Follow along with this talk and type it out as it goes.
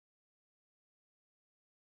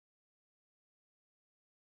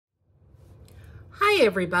Hi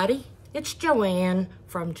everybody, it's Joanne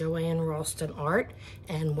from Joanne Ralston Art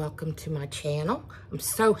and welcome to my channel. I'm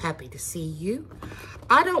so happy to see you.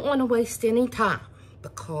 I don't want to waste any time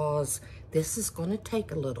because this is going to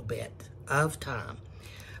take a little bit of time.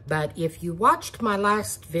 But if you watched my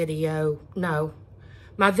last video,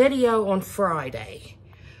 my video on Friday,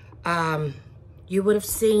 you would have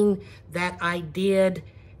seen that I did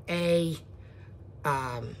a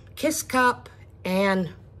kiss cup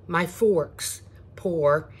and my forks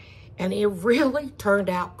pour, and it really turned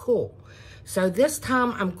out cool. So this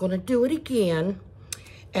time I'm going to do it again,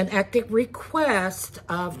 and at the request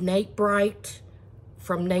of Nate Bright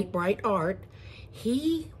from Nate Bright Art,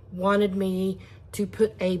 he wanted me to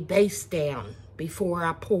put a base down before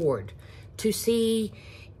I poured to see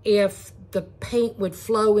if the paint would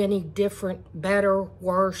flow any different, better,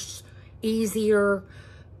 worse, easier,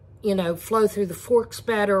 you know, flow through the forks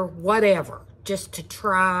better, whatever, just to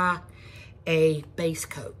try a base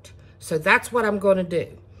coat. So that's what I'm going to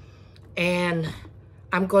do. And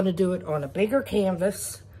I'm going to do it on a bigger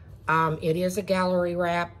canvas. It is a gallery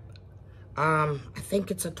wrap. I think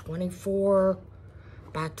it's a 24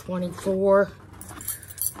 by 24.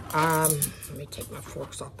 Let me take my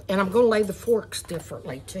forks off. And I'm going to lay the forks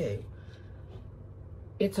differently too.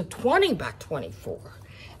 It's a 20 by 24.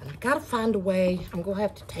 And I got to find a way. I'm going to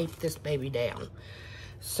have to tape this baby down.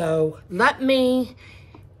 So let me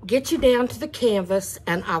get you down to the canvas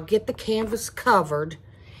and I'll get the canvas covered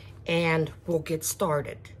and we'll get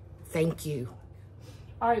started. Thank you.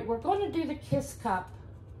 All right, we're going to do the kiss cup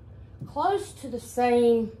close to the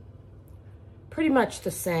same, pretty much the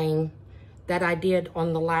same that I did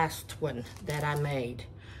on the last one that I made.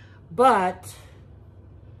 But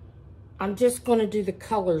I'm just going to do the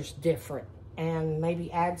colors different and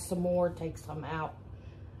maybe add some more, take some out,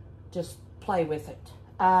 just play with it.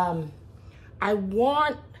 I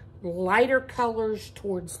want lighter colors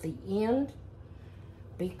towards the end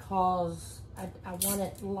because I want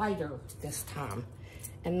it lighter this time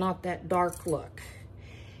and not that dark look.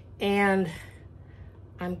 And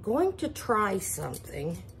I'm going to try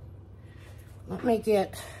something. Let me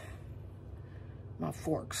get my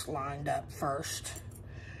forks lined up first.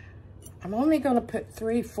 I'm only going to put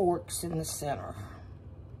 3 forks in the center.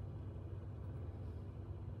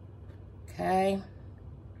 Okay.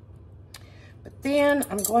 But then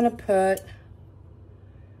I'm going to put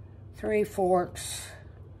 3 forks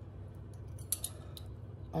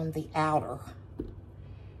on the outer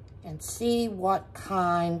and see what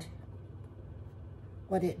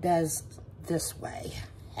it does this way.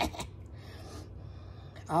 I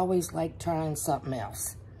always like trying something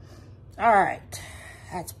else. All right,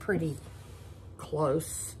 that's pretty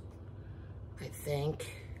close, I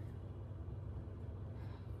think.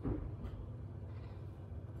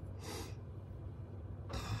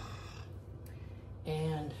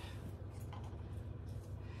 And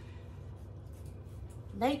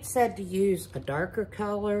Nate said to use a darker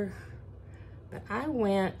color, but I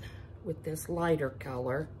went with this lighter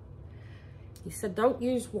color. He said don't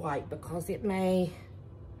use white because it may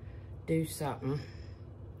do something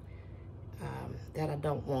that I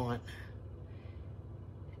don't want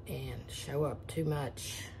and show up too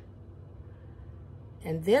much.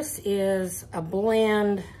 And this is a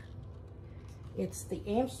blend. It's the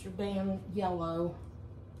Amsterdam Yellow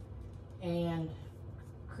and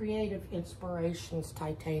Creative Inspirations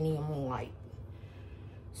Titanium White.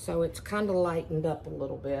 So it's kind of lightened up a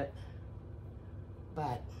little bit.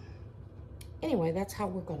 But anyway, that's how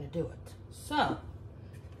we're going to do it. So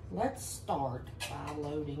let's start by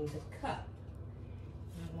loading the cup.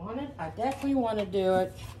 I definitely want to do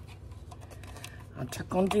it. I'm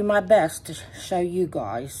going to do my best to show you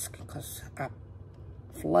guys because I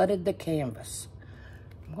flooded the canvas.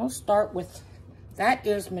 I'm going to start with, that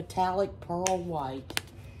is metallic pearl white,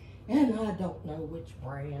 and I don't know which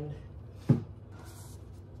brand.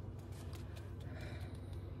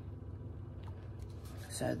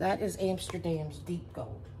 So that is Amsterdam's Deep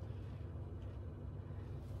Gold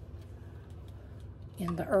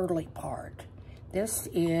in the early part. This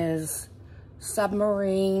is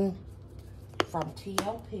Submarine from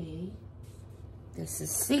TLP. This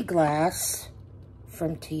is Sea Glass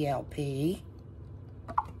from TLP.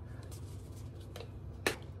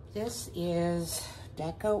 This is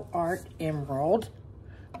Deco Art Emerald.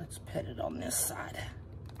 Let's put it on this side.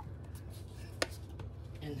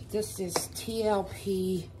 And this is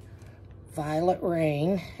TLP Violet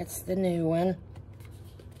Rain. It's the new one.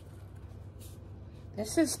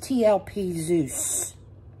 This is TLP Zeus.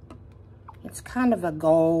 It's kind of a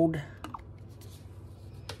golden,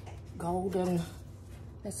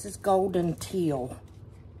 this is golden teal.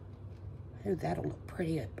 Ooh, that'll look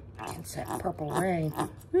pretty against that purple rain.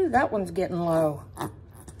 Ooh, that one's getting low.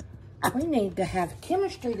 We need to have a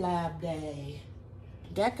chemistry lab day.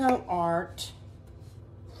 Deco Art,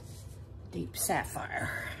 Deep Sapphire.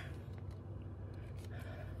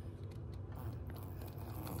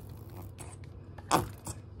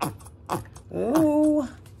 Ooh,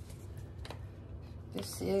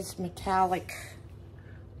 this is metallic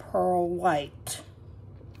pearl white.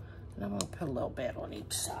 And I'm gonna put a little bit on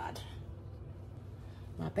each side.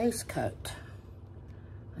 My base coat.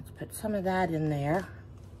 Let's put some of that in there.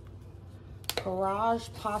 Garage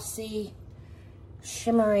Posse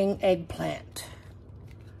Shimmering Eggplant.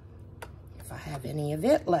 If I have any of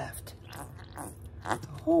it left.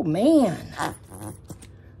 Oh man.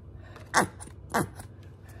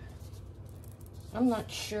 I'm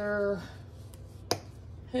not sure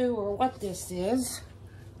who or what this is,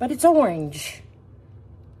 but it's orange.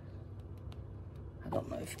 I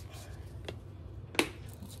don't know if...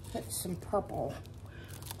 Let's put some purple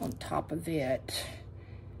on top of it.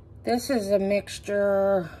 This is a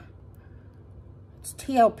mixture. It's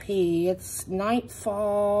TLP. It's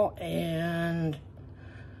Nightfall and...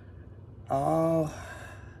 oh,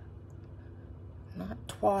 not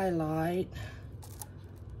Twilight.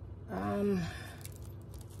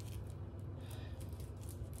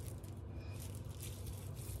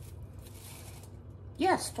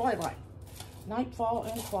 Yes, Twilight. Nightfall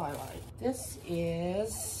and Twilight. This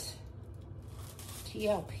is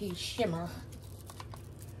TLP Shimmer.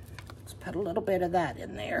 Let's put a little bit of that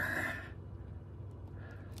in there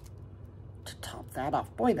to top that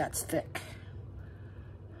off. Boy, that's thick.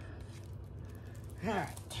 All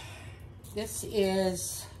right. This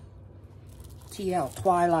is TL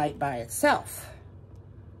Twilight by itself.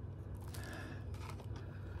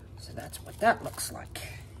 So that's what that looks like.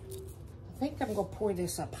 I think I'm gonna pour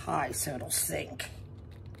this up high so it'll sink.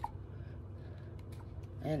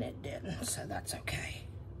 And it didn't, so that's okay.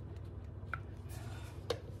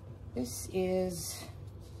 This is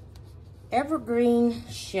Evergreen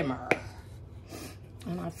Shimmer.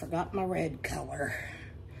 And I forgot my red color.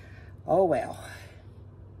 Oh well.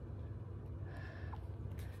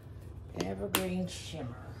 Evergreen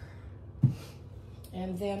Shimmer.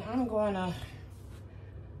 And then I'm gonna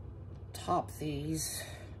top these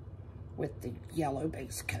with the yellow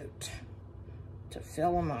base coat to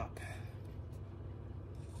fill them up.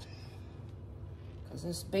 Because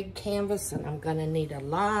this big canvas and I'm gonna need a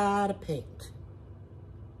lot of paint.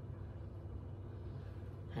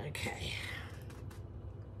 Okay.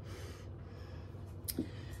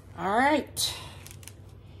 All right.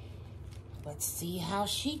 Let's see how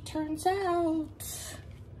she turns out.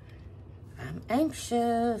 I'm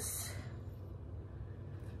anxious.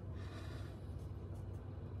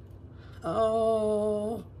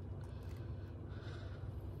 Oh.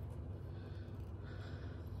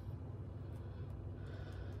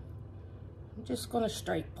 I'm just gonna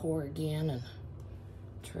straight pour again and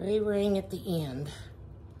tray ring at the end.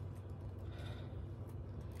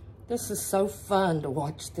 This is so fun to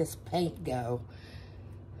watch this paint go.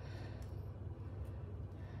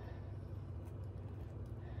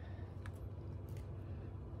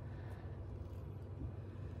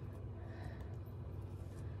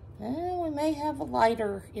 And we may have a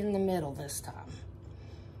lighter in the middle this time.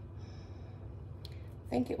 I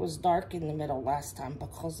think it was dark in the middle last time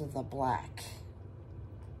because of the black.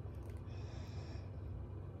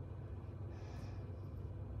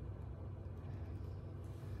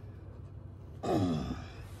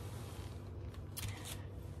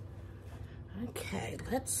 Okay,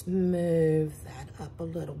 let's move that up a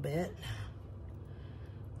little bit.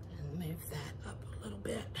 And move that up a little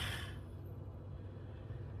bit.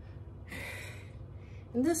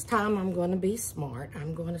 And this time I'm going to be smart.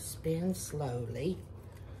 I'm going to spin slowly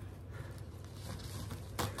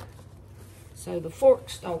so the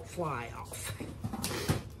forks don't fly off.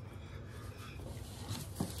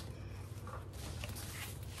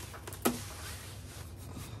 I'm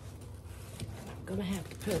going to have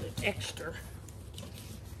to put an extra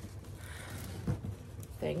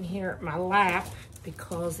thing here at my lap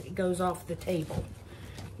because it goes off the table.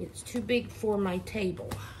 It's too big for my table.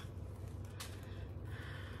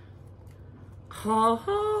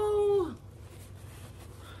 Oh,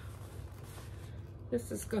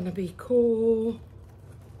 this is gonna be cool.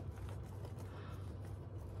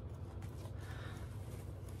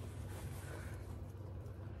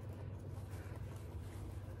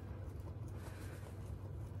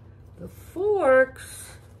 The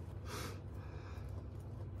forks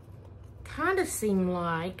kind of seem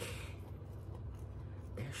like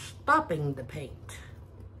they're stopping the paint.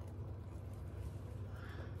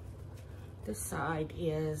 This side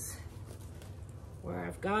is where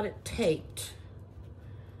I've got it taped,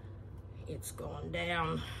 it's going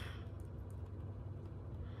down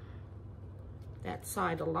that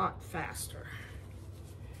side a lot faster.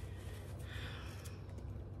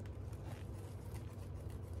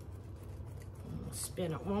 I'm gonna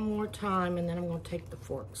spin it one more time and then I'm gonna take the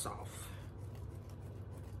forks off.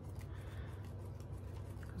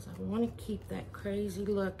 Because I want to keep that crazy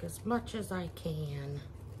look as much as I can.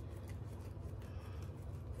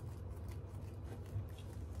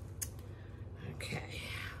 Okay,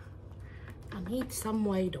 I need some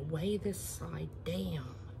way to weigh this side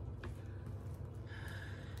down.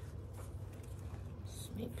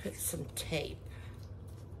 Let me put some tape.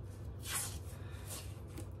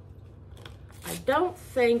 I don't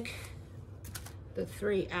think the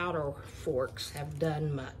 3 outer forks have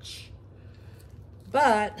done much,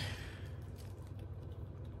 but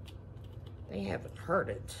they haven't hurt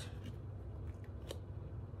it.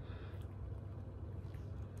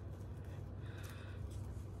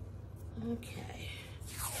 Okay,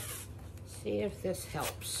 see if this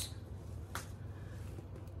helps.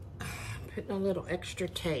 Putting a little extra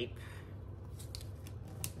tape.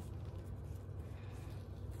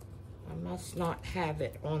 I must not have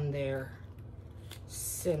it on there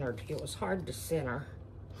centered. It was hard to center.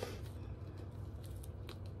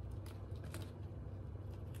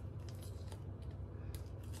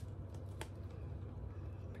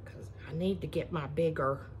 Because I need to get my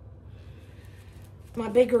bigger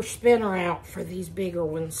spinner out for these bigger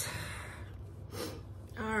ones.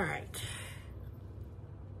 All right.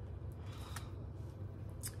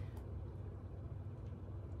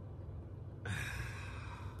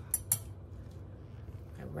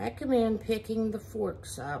 I recommend picking the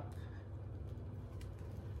forks up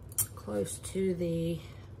close to the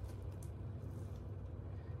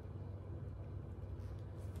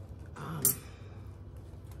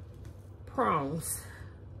prongs,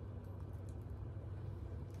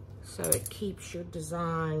 so it keeps your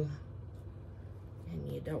design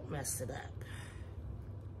and you don't mess it up.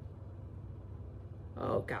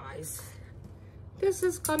 Oh guys, this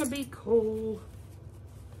is gonna be cool.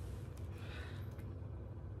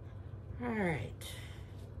 All right,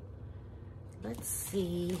 let's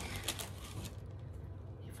see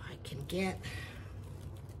if I can get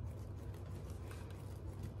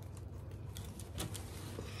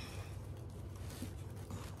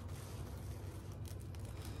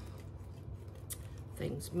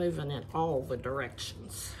things moving in all the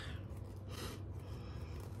directions.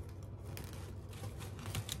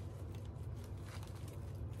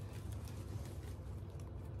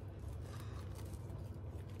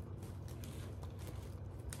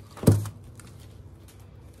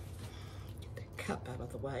 Get that cup out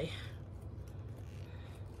of the way.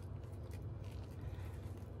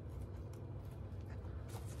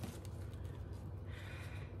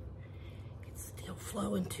 It's still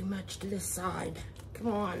flowing too much to this side.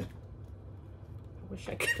 Come on. I wish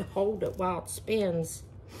I could hold it while it spins.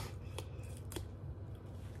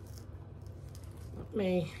 Let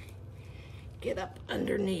me get up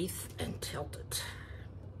underneath and tilt it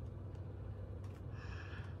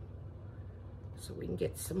so we can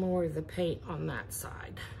get some more of the paint on that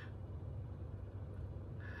side.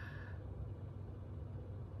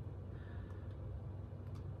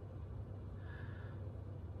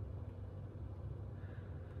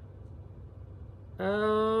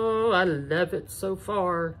 Oh, I love it so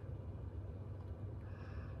far.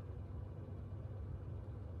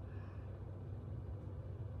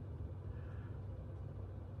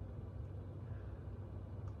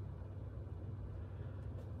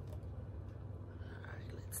 All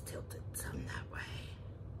right, let's tilt it some that way.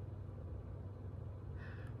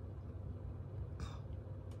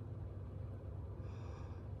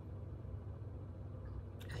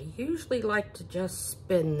 I usually like to just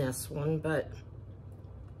spin this one, but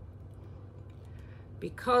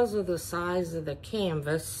because of the size of the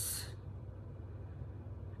canvas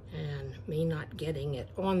and me not getting it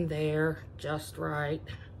on there just right,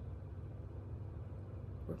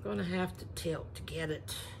 we're gonna have to tilt to get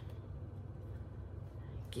it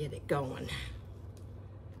going.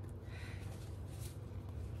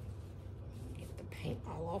 Get the paint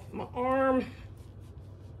all off my arm.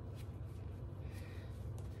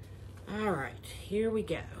 All right, here we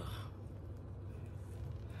go.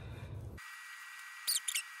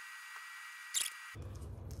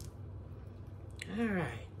 All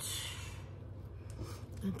right,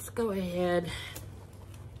 let's go ahead,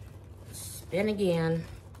 spin again.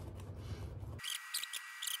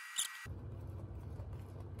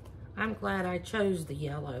 I'm glad I chose the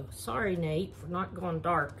yellow. Sorry, Nate, for not going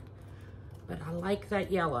dark, but I like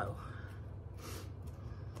that yellow.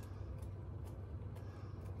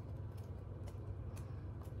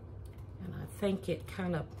 think it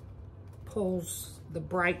kind of pulls the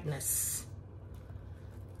brightness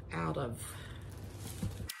out of.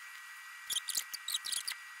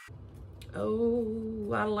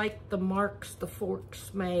 Oh, I like the marks the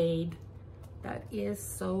forks made. That is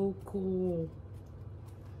so cool.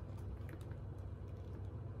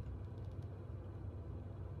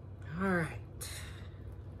 All right.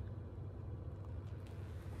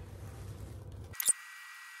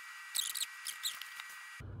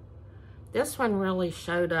 This one really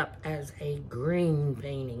showed up as a green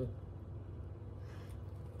painting.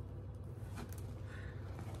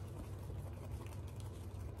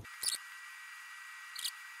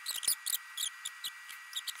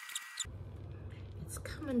 It's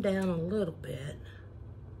coming down a little bit.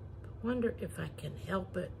 I wonder if I can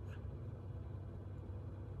help it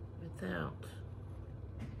without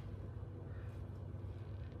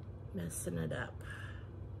messing it up.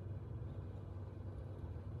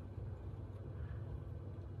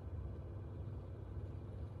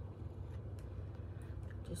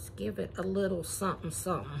 Just give it a little something,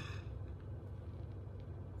 something.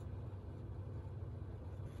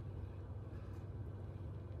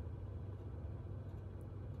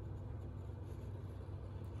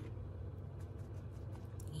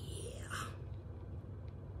 Yeah.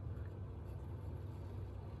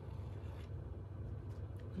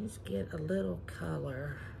 Just get a little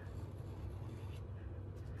color,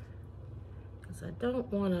 because I don't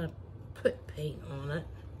want to put paint on it.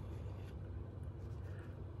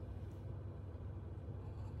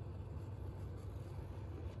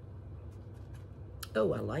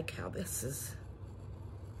 Oh, I like how this is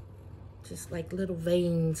just like little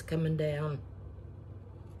veins coming down.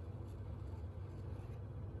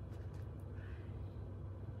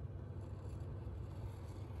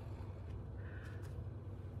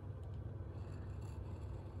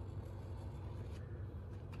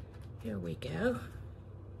 Here we go.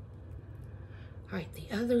 All right,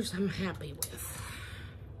 the others I'm happy with.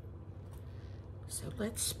 So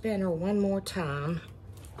let's spin her one more time.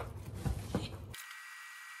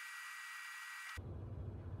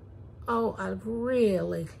 Oh, I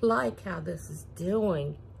really like how this is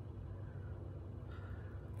doing.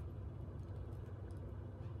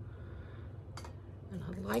 And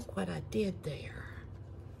I like what I did there.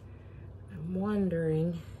 I'm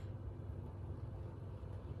wondering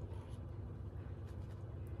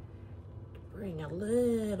to bring a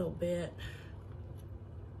little bit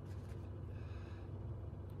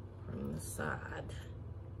from the side.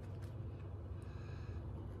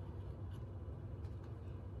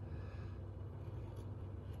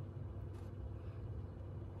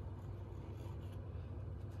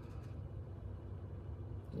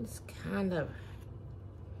 It's kind of,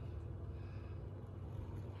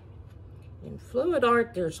 in fluid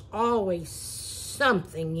art, there's always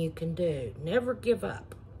something you can do. Never give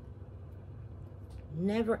up.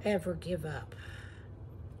 Never, ever give up.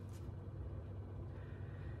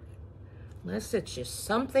 Unless it's just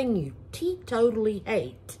something you teetotally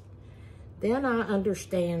hate, then I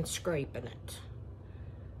understand scraping it.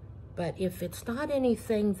 But if it's not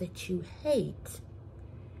anything that you hate,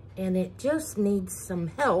 and it just needs some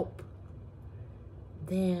help,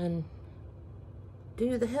 then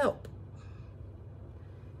do the help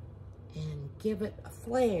and give it a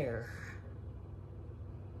flare.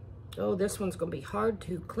 Oh, this one's gonna be hard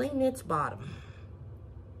to clean its bottom.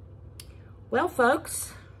 Well,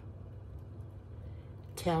 folks,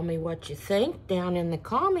 tell me what you think down in the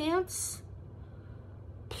comments.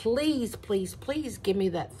 Please, please, please give me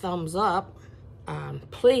that thumbs up.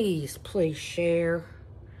 Please, please share.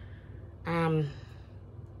 I'm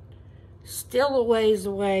still a ways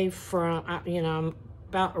away from, you know, I'm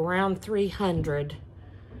about around 300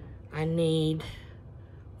 I need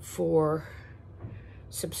for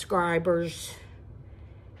subscribers,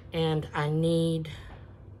 and I need,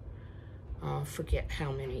 forget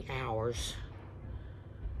how many hours,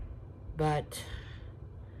 but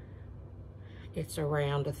it's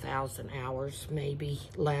around 1,000 hours, maybe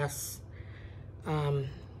less.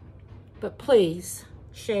 But please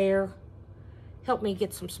share. Help me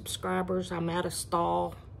get some subscribers. I'm at a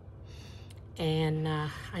stall, and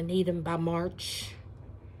I need them by March,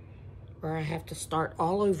 or I have to start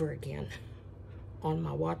all over again on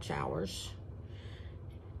my watch hours,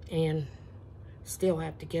 and still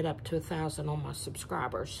have to get up to 1,000 on my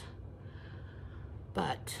subscribers.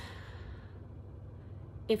 But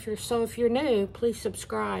if you're new, please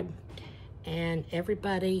subscribe, and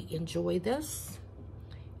everybody enjoy this.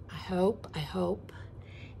 I hope.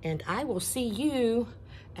 And I will see you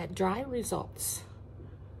at Dry Results.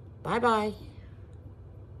 Bye-bye.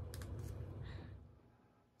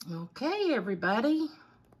 Okay, everybody.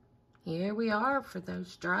 here we are for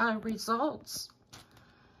those dry results.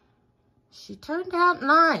 She turned out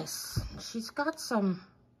nice. She's got some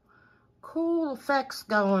cool effects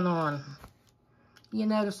going on. You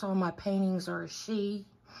notice all my paintings are a she.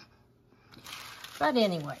 But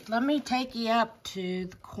anyway, let me take you up to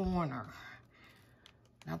the corner.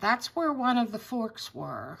 Now that's where one of the forks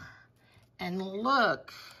were. And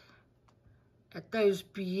look at those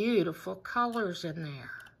beautiful colors in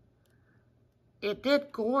there. It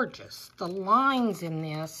did gorgeous. The lines in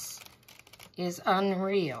this is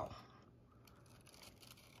unreal.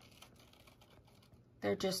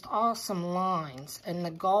 They're just awesome lines. And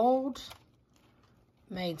the gold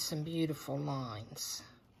made some beautiful lines,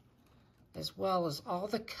 as well as all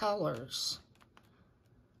the colors.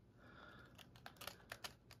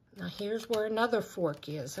 Now here's where another fork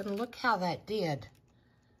is, and look how that did.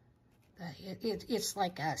 It's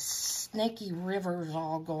like a snaky river's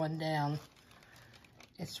all going down.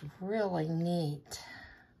 It's really neat.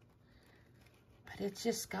 But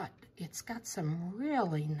it's got some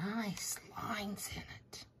really nice lines in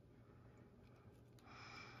it.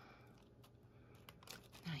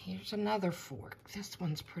 Now here's another fork. This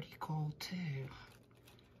one's pretty cool too.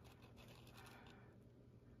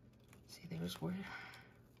 See, there's where,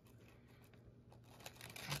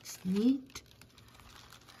 that's neat.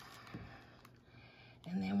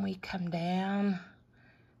 And then we come down,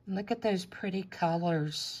 and look at those pretty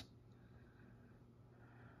colors.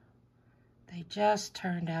 They just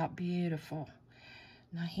turned out beautiful.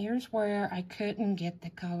 Now here's where I couldn't get the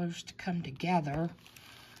colors to come together.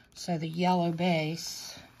 So the yellow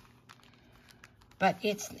base, but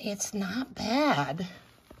it's not bad.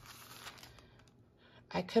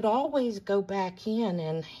 I could always go back in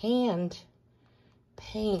and hand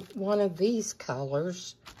paint one of these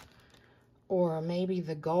colors, or maybe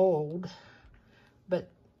the gold, but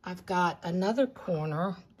I've got another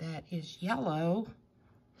corner that is yellow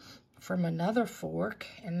from another fork,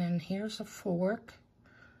 and then here's a fork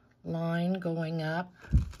line going up.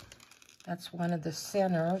 That's one of the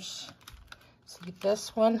centers. See,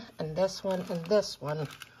 this one and this one and this one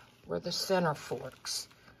were the center forks.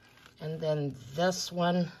 And then this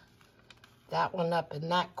one, that one up in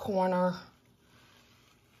that corner,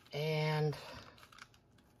 and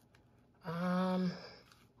I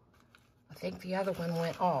think the other one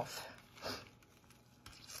went off.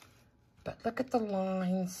 But look at the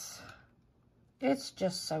lines. It's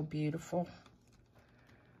just so beautiful.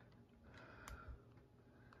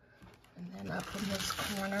 And then up in this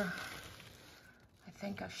corner, I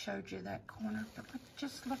think I showed you that corner, but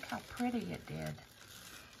just look how pretty it did.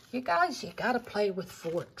 You guys, you gotta play with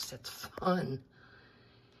forks. It's fun.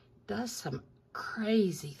 It does some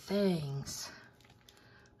crazy things.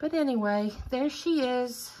 But anyway, there she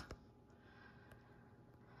is.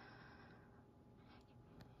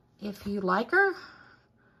 If you like her,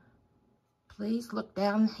 please look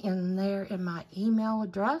down in there in my email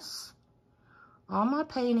address. All my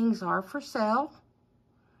paintings are for sale,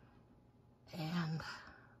 and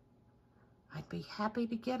I'd be happy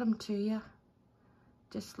to get them to you.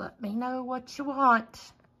 Just let me know what you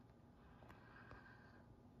want.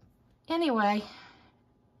 Anyway,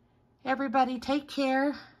 everybody take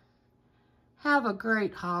care. Have a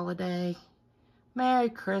great holiday. Merry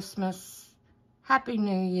Christmas. Happy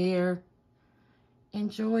New Year.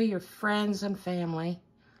 Enjoy your friends and family.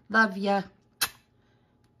 Love ya.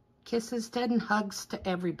 Kisses and hugs to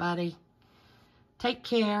everybody. Take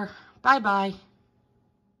care. Bye-bye.